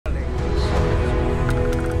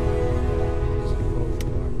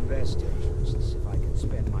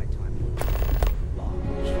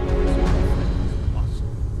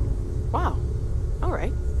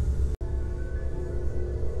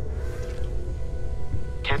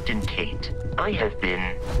Captain Tate, I have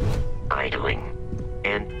been idling,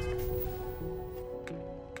 and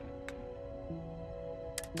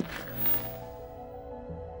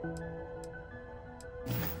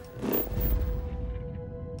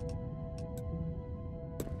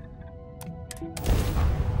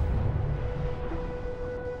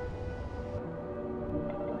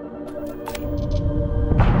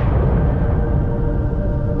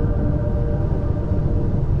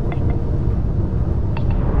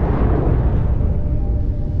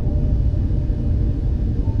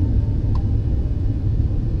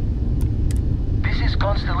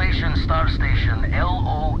Constellation Star Station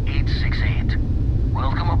LO-868.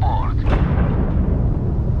 Welcome aboard.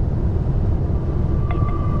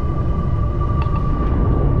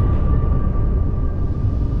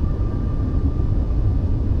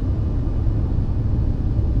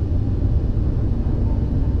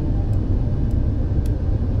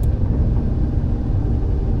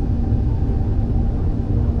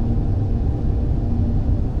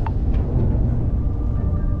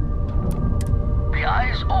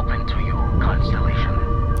 Open to you, Constellation.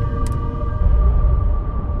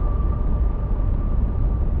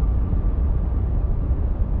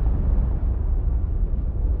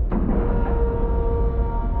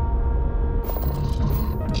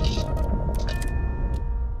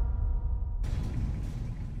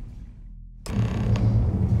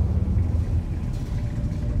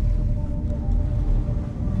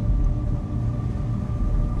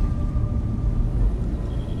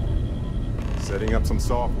 Setting up some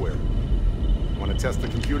software. Want to test the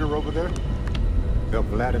computer over there? Help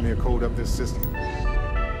Vladimir code up this system.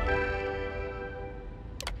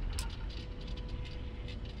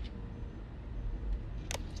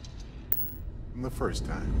 The first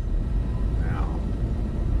time. Now,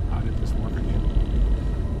 how did this work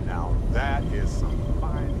again? Now that is some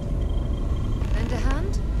fine... Lend a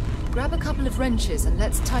hand? Grab a couple of wrenches and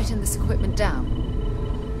let's tighten this equipment down.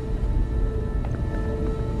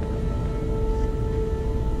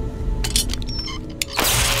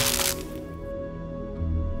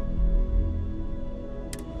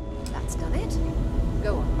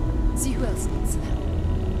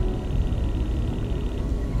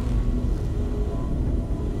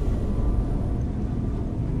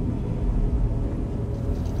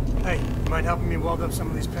 Mind helping me weld up some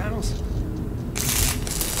of these panels?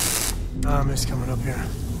 I miss coming up here.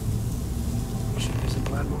 Should visit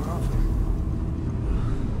Vlad more often.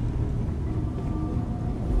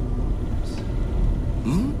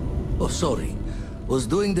 Oh, sorry. Was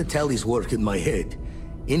doing the tally's work in my head.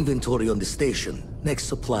 Inventory on the station, next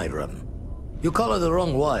supply run. You color the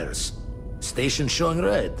wrong wires. Station showing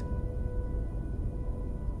red.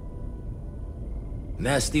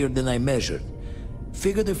 Nastier than I measured.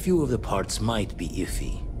 Figured a few of the parts might be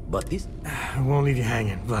iffy, but this... I won't leave you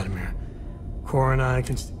hanging, Vladimir. Cor and I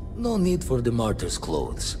can... No need for the martyr's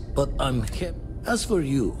clothes, but I'm kept... As for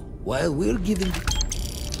you, while we're giving...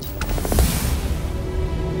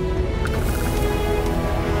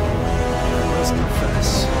 Let's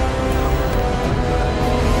confess.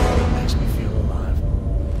 It makes me feel alive.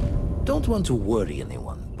 Don't want to worry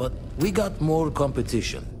anyone, but we got more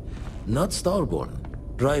competition. Not Starborn,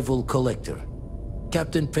 rival collector.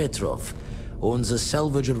 Captain Petrov owns a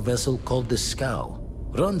salvager vessel called the Scow.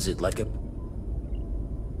 Runs it like a...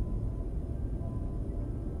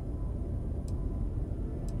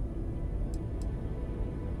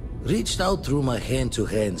 Reached out through my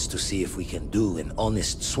hand-to-hands to see if we can do an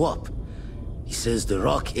honest swap. He says the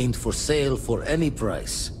rock ain't for sale for any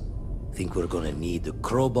price. Think we're gonna need a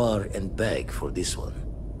crowbar and bag for this one.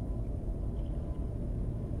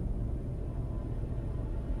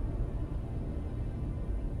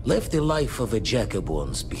 Left the life of a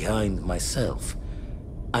jackabones behind myself.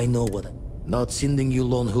 I know what Not sending you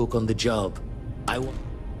lone hook on the job. I want...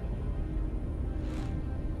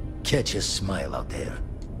 Catch a smile out there.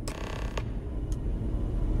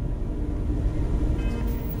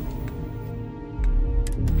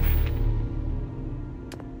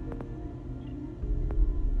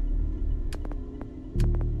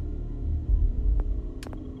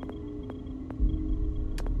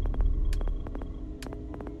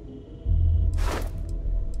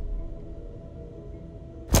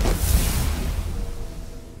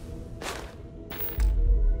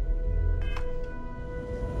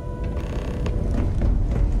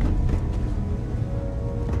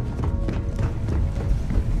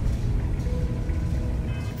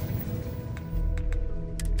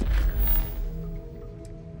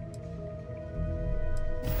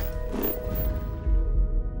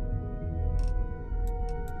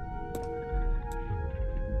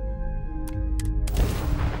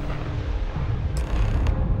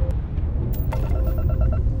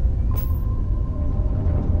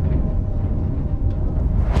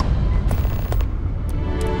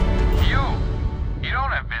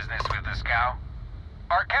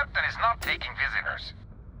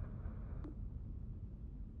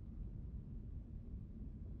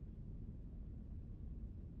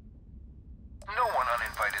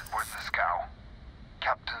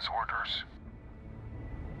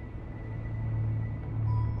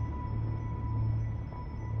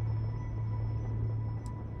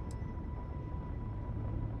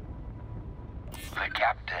 The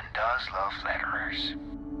captain does love flatterers.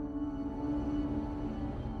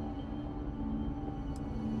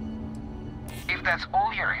 If that's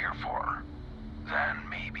all you're here for, then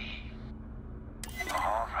maybe.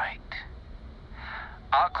 All right.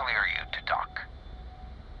 I'll clear you to dock.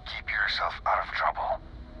 Keep yourself out of trouble,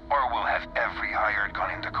 or we'll have every hired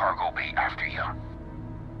gun in the cargo bay after you.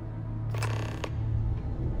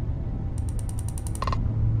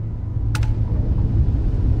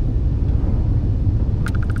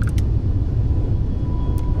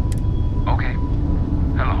 Okay.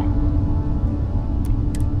 Hello.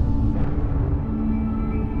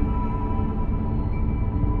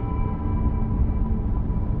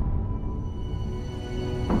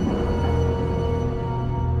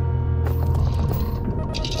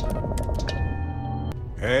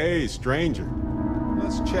 Hey, stranger.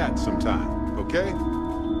 Let's chat sometime, okay?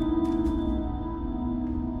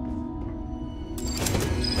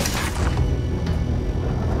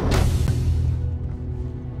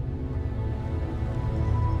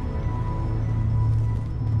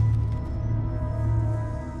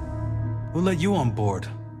 Who let you on board?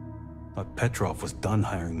 Thought Petrov was done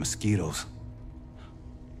hiring mosquitoes.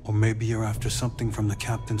 Or maybe you're after something from the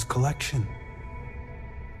captain's collection.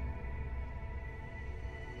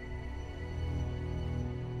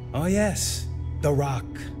 Oh yes, The Rock.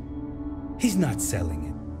 He's not selling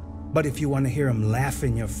it. But if you want to hear him laugh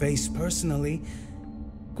in your face personally,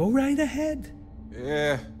 go right ahead.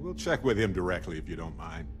 Yeah, we'll check with him directly if you don't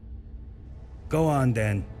mind. Go on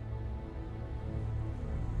then.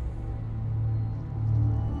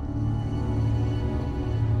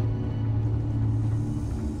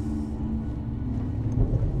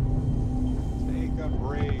 Take a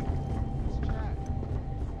break. Let's chat.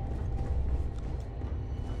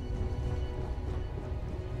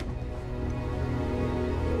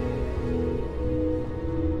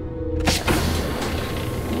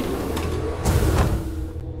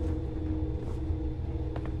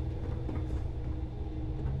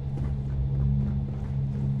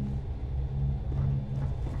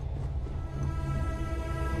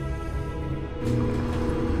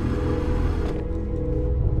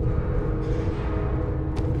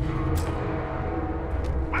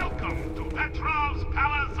 Welcome to Petrov's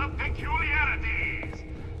Palace of Peculiarities,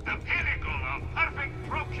 the pinnacle of perfect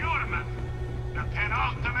procurement, the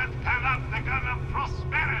penultimate panopticon of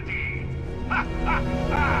prosperity. Ha ha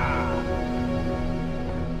ha!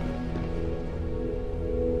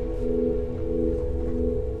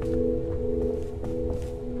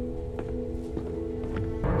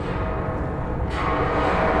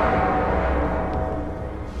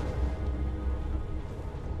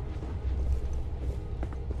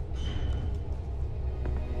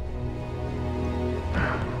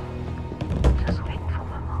 Just wait for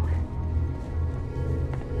a moment.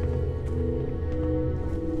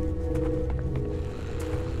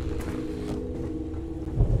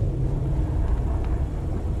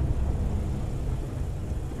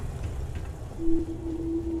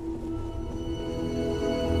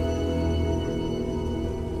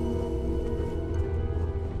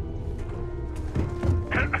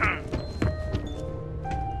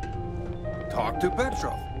 Talk to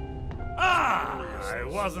Petrov. Ah! I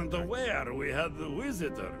wasn't aware we had the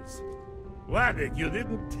visitors. Wadik, you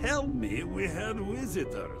didn't tell me we had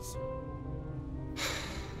visitors.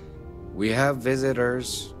 We have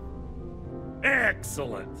visitors.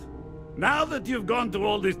 Excellent. Now that you've gone to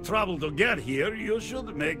all this trouble to get here, you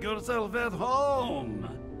should make yourself at home.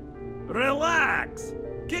 Relax.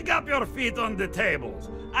 Kick up your feet on the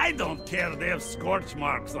tables. I don't care they have scorch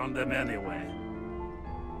marks on them anyway.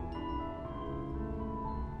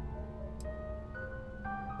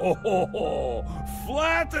 Oh,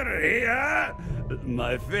 flattery, huh?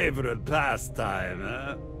 My favorite pastime,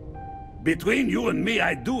 huh? Between you and me,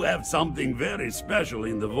 I do have something very special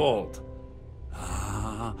in the vault.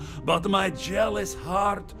 Ah, but my jealous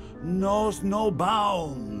heart knows no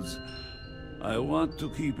bounds. I want to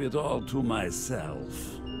keep it all to myself.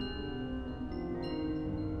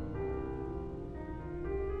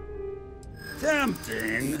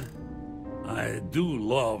 Tempting. I do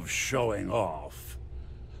love showing off.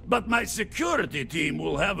 But my security team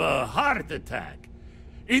will have a heart attack.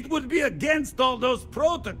 It would be against all those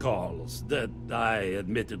protocols that I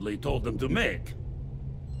admittedly told them to make.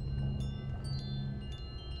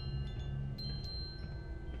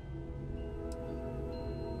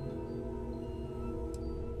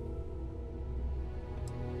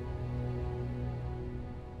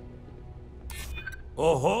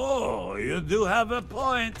 Oh, you do have a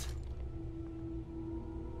point.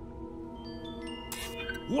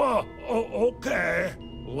 Whoa, okay.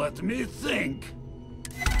 Let me think.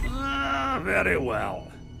 Very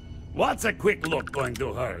well. What's a quick look going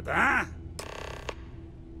to hurt, huh?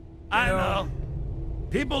 I know.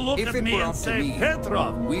 People look at me and say,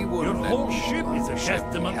 Petrov, your whole ship is a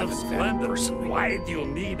testament of splendor. Why do you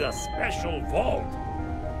need a special vault?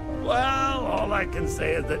 Well, all I can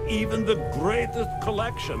say is that even the greatest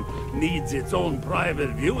collection needs its own private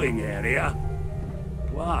viewing area.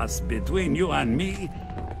 Plus, between you and me,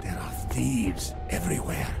 there are thieves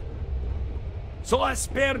everywhere. So I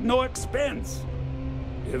spared no expense.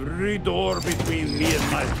 Every door between me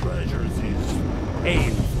and my treasures is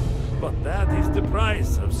painful. But that is the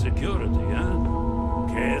price of security, huh?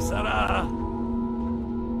 Que sera?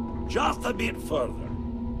 Just a bit further.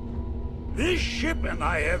 This ship and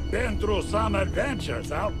I have been through some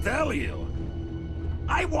adventures, I'll tell you.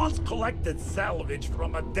 I once collected salvage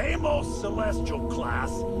from a Deimos Celestial class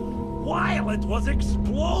while it was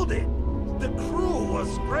exploding. The crew was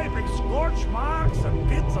scraping scorch marks and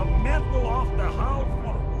bits of metal off the hull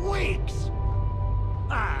for weeks.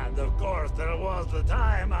 And of course, there was the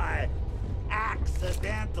time I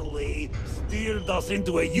accidentally steered us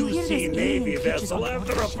into a UC Navy vessel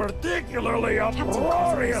after a particularly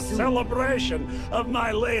uproarious celebration of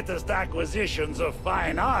my latest acquisitions of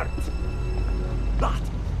fine art. But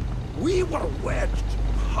we were wedged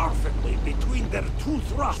perfectly between their two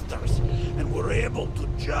thrusters, and were able to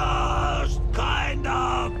just kind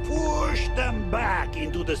of push them back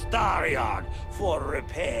into the Star Yard for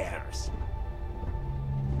repairs.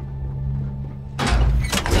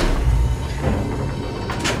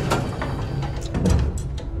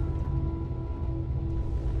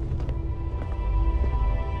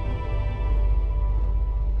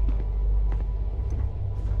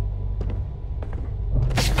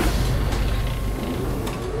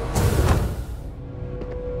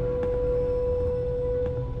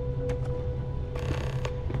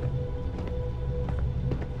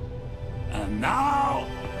 Now,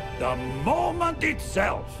 the moment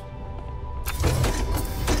itself.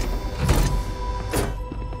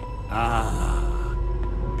 Ah,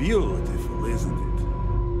 beautiful, isn't it?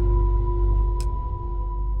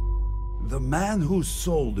 The man who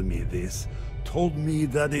sold me this told me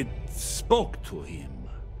that it spoke to him.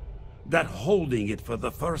 That holding it for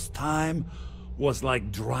the first time was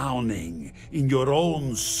like drowning in your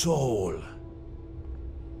own soul.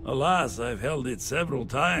 Alas, I've held it several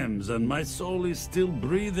times, and my soul is still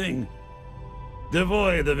breathing,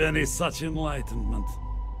 devoid of any such enlightenment.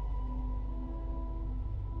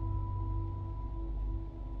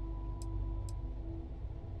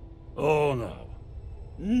 Oh, no.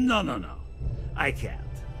 No. I can't.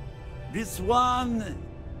 This one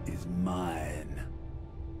is mine.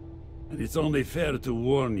 And it's only fair to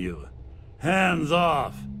warn you. Hands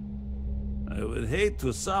off! I would hate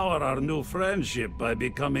to sour our new friendship by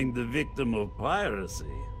becoming the victim of piracy.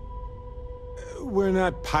 We're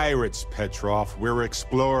not pirates, Petrov. We're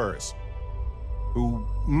explorers. Who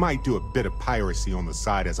might do a bit of piracy on the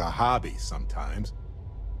side as a hobby sometimes.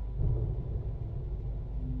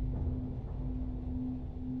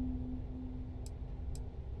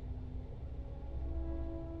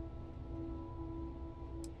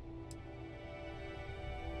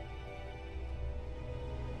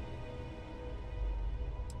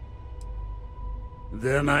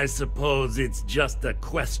 Then I suppose it's just a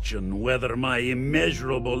question whether my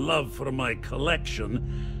immeasurable love for my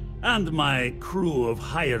collection and my crew of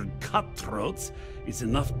hired cutthroats is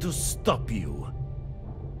enough to stop you.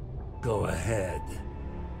 Go ahead.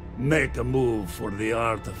 Make a move for the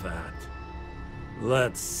artifact.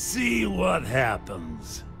 Let's see what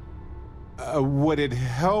happens. Would it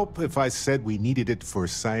help if I said we needed it for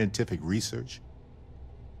scientific research?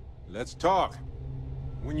 Let's talk.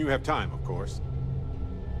 When you have time, of course.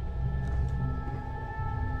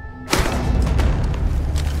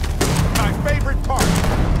 Favorite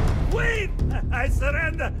part. Wait! I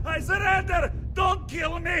surrender! I surrender! Don't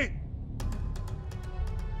kill me!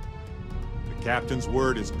 The captain's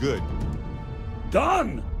word is good.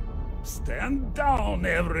 Done! Stand down,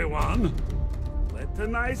 everyone. Let the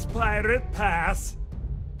nice pirate pass.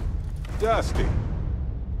 Dusty.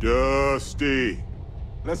 Dusty.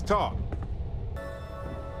 Let's talk.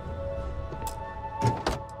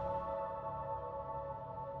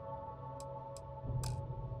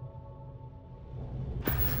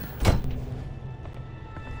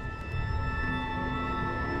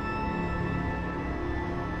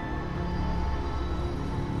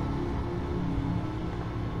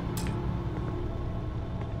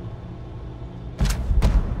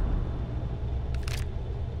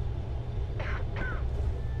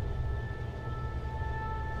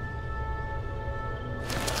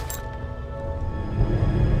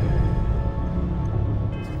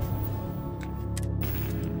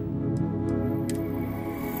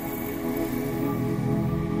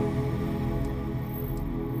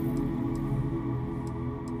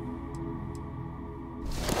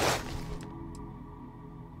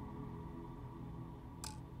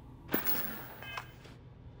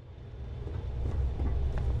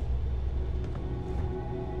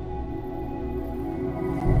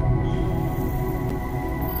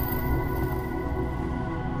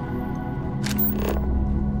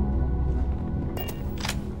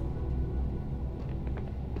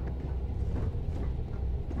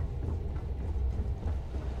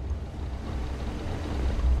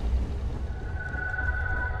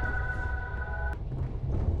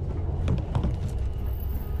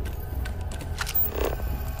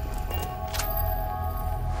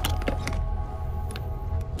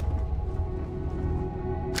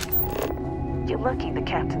 You're lucky the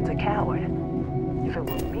captain's a coward. If it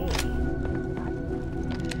were me...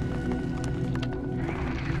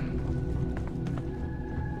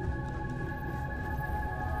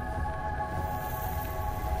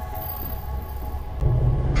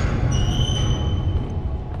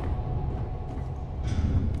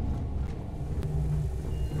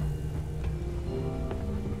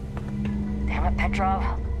 Damn it, Petrov.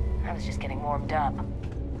 I was just getting warmed up.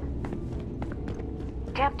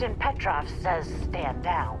 Captain Petrov says stand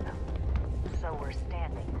down. So we're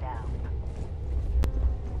standing down.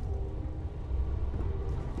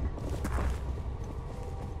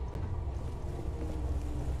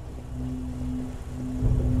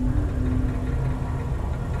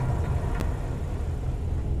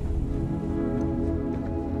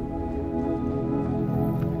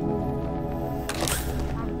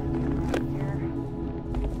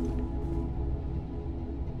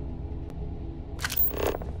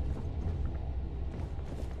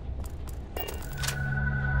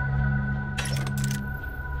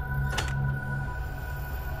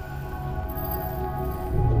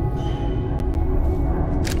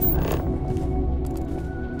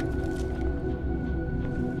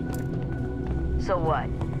 So what?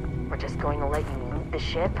 We're just going to let you loot the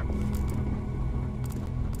ship?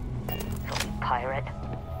 Filthy pirate.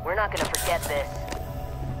 We're not gonna forget this.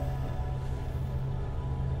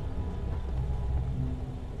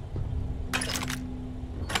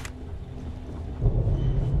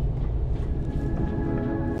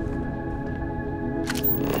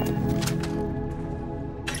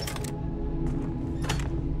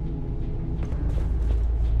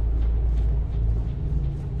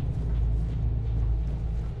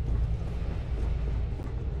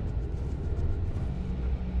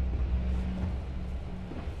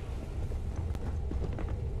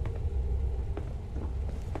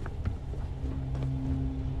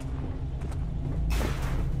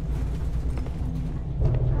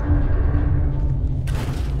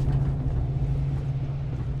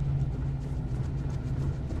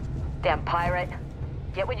 Damn pirate.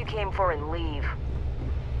 Get what you came for and leave.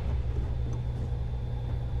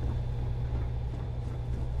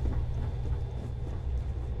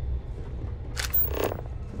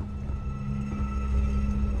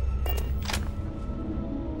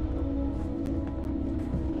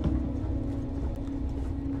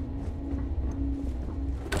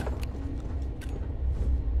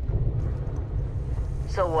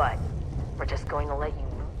 So what? We're just going to let you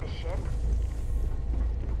loot the ship?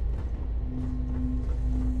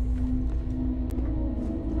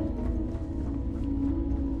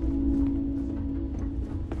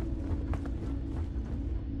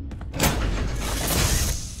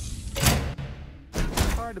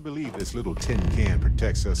 Hard to believe this little tin can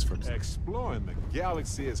protects us from exploring the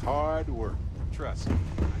galaxy is hard work. Trust me.